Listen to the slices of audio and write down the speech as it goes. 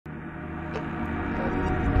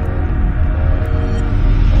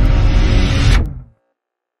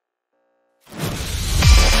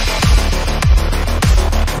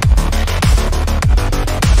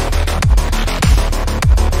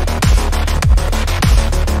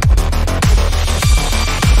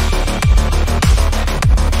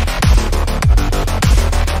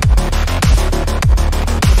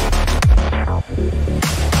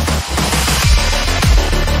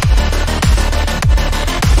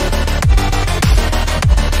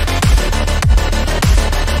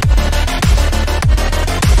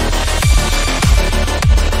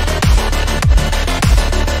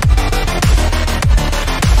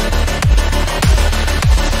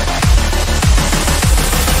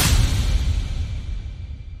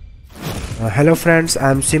Hello friends,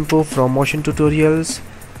 I'm Simpu from Motion Tutorials,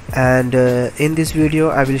 and in this video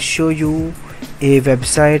I will show you a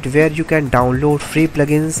website where you can download free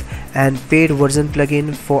plugins and paid version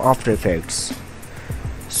plugin for After Effects.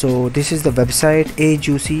 So this is the website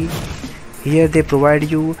Aejuice. Here they provide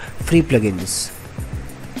you free plugins.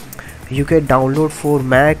 You can download for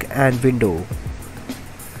Mac and Windows.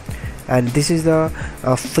 And this is the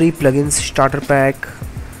free plugins starter pack,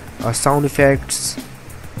 sound effects,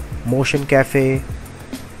 motion cafe.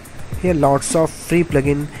 Here lots of free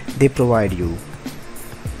plugin they provide you,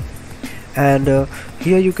 and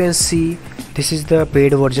here you can see this is the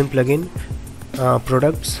paid version plugin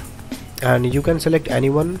products, and you can select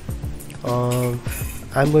anyone.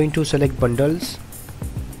 I'm going to select bundles.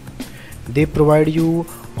 They provide you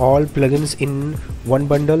all plugins in one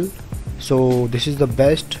bundle, so this is the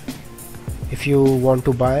best if you want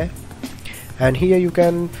to buy. And here you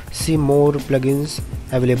can see more plugins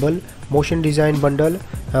available. Motion design bundle,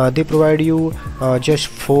 they provide you just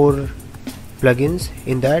 4 plugins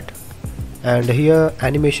in that. And here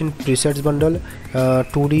animation presets bundle,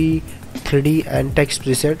 2D, 3D and text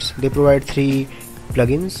presets, they provide 3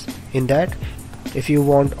 plugins in that. If you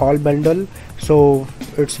want all bundle, so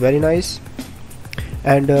it's very nice.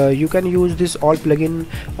 And you can use this all plugin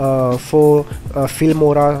for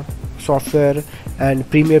Filmora software and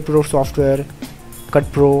Premiere Pro software,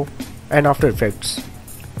 Cut Pro and After Effects.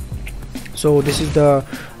 So this is the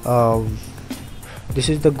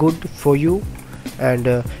good for you. And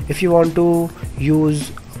if you want to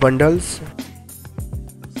use bundles,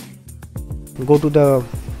 go to the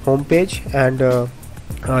home page and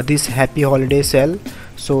this happy holiday sale.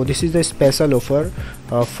 So this is the special offer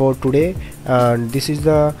for today, and this is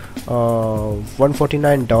the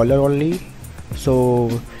 $149 only.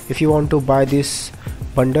 So if you want to buy this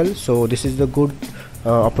bundle, so this is the good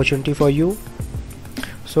opportunity for you.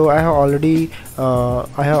 So I have already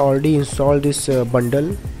installed this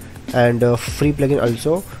bundle and free plugin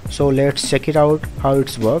also. So let's check it out how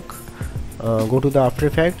it's work. Go to the After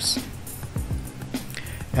Effects,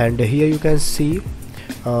 and here you can see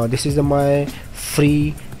this is my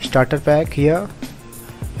free starter pack here.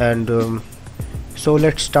 And so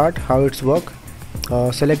let's start how it's work.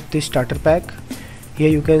 Select this starter pack. Here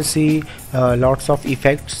you can see lots of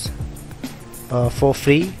effects for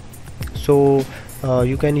free. So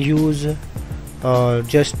you can use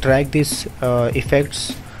just drag this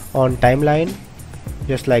effects on timeline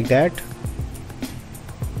just like that.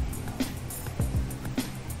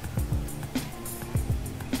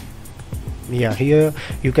 Yeah, here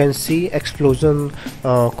you can see explosion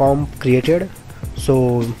comp created.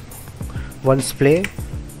 So once play,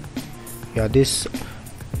 yeah, this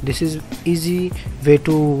is easy way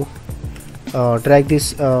to drag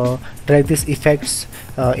this effects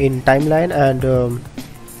in timeline. And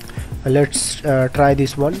let's try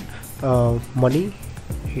this one, money.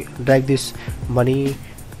 Drag this money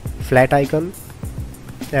flat icon,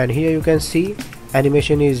 and here you can see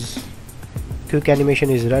quick animation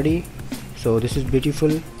is ready. So this is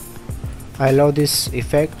beautiful. I love this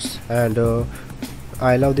effects, and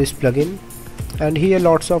I love this plugin. And here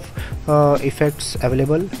lots of effects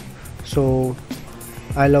available. So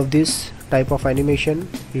I love this type of animation.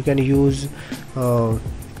 You can use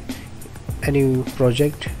any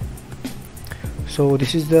project. So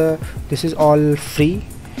this is all free.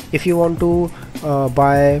 If you want to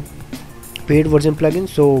buy paid version plugin,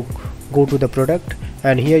 so go to the product,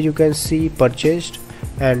 and here you can see purchased,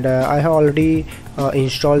 and I have already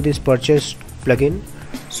installed this purchased plugin.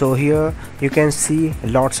 So here you can see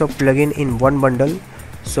lots of plugin in one bundle.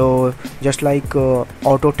 So just like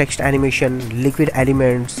auto text animation, liquid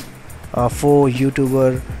elements for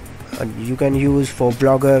YouTuber, you can use for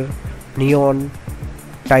blogger, neon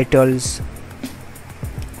titles,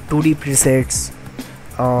 2D presets,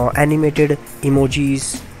 animated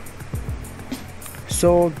emojis.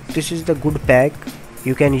 So this is the good pack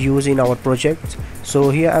you can use in our project. So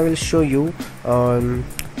here I will show you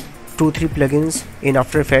 2-3 plugins in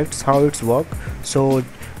After Effects how it's work. So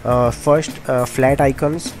first, flat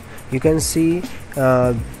icons. You can see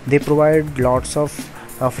they provide lots of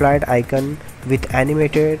flat icon with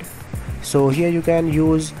animated. So here you can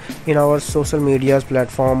use in our social medias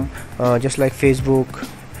platform, just like Facebook,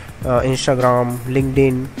 Instagram,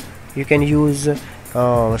 LinkedIn. You can use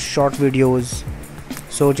short videos.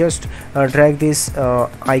 So just drag these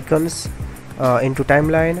icons into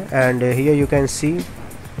timeline, and here you can see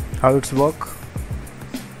how it's work.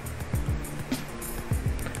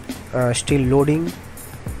 Still loading.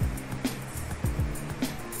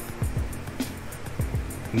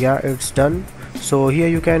 Yeah, it's done. So here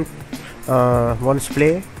you can once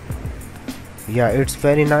play. Yeah, it's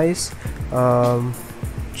very nice.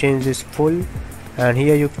 change this full, and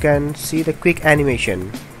here you can see the quick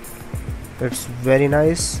animation. It's very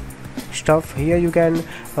nice stuff. Here you can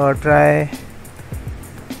try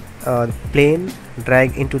plane,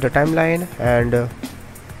 drag into the timeline, and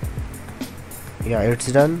yeah,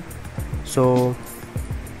 it's done. So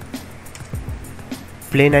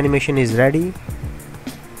plane animation is ready.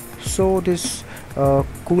 So this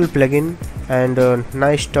cool plugin and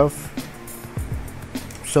nice stuff.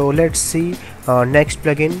 So let's see next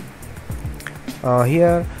plugin.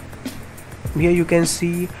 Here you can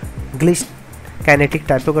see glitch kinetic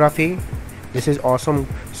typography. This is awesome.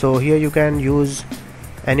 So here you can use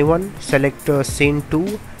anyone, select scene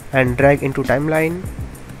 2 and drag into timeline,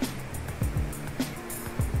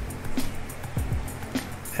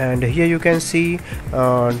 and here you can see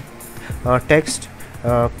text.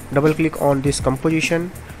 Double click on this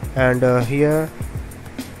composition, and here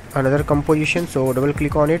another composition, so double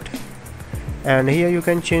click on it, and here you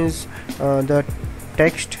can change the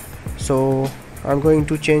text. So I'm going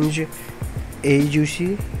to change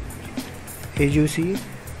aejuice.com.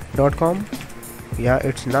 yeah,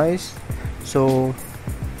 it's nice. So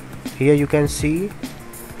here you can see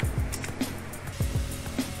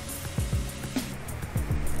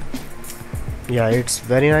yeah, it's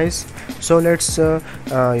very nice. So let's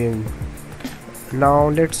now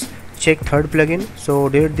let's check third plugin. So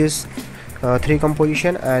delete this 3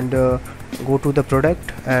 composition and go to the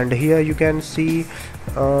product, and here you can see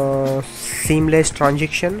seamless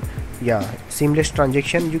transaction. Yeah, seamless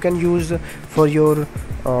transaction you can use for your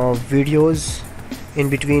videos in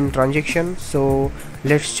between transaction. So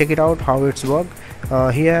let's check it out how it's work.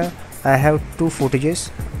 Here I have 2 footages.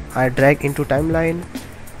 I drag into timeline,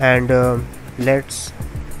 and let's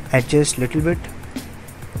adjust little bit.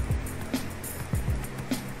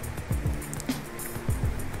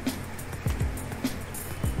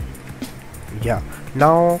 Yeah,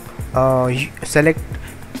 now select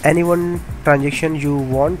any one transaction you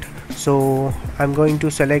want. So I'm going to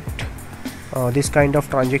select this kind of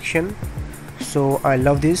transaction. So I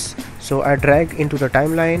love this, so I drag into the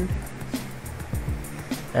timeline,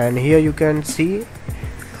 and here you can see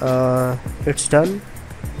it's done.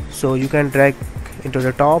 So you can drag into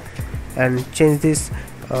the top and change this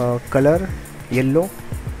color yellow,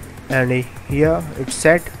 and here it's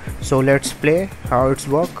set. So let's play how it's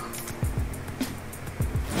work.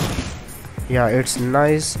 Yeah, it's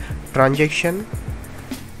nice transaction.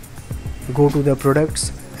 Go to the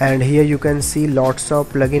products, and here you can see lots of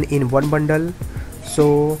plugin in one bundle.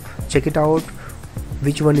 So check it out,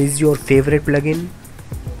 which one is your favorite plugin.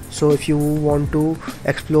 So if you want to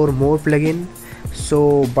explore more plugin,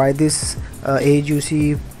 so buy this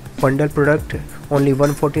Aejuice bundle product, only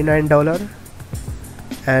 $149.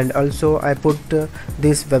 and also I put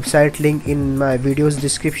this website link in my video's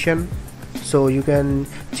description, so you can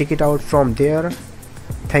check it out from there.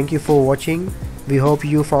 Thank you for watching. We hope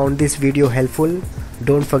you found this video helpful.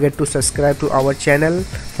 Don't forget to subscribe to our channel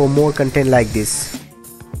for more content like this.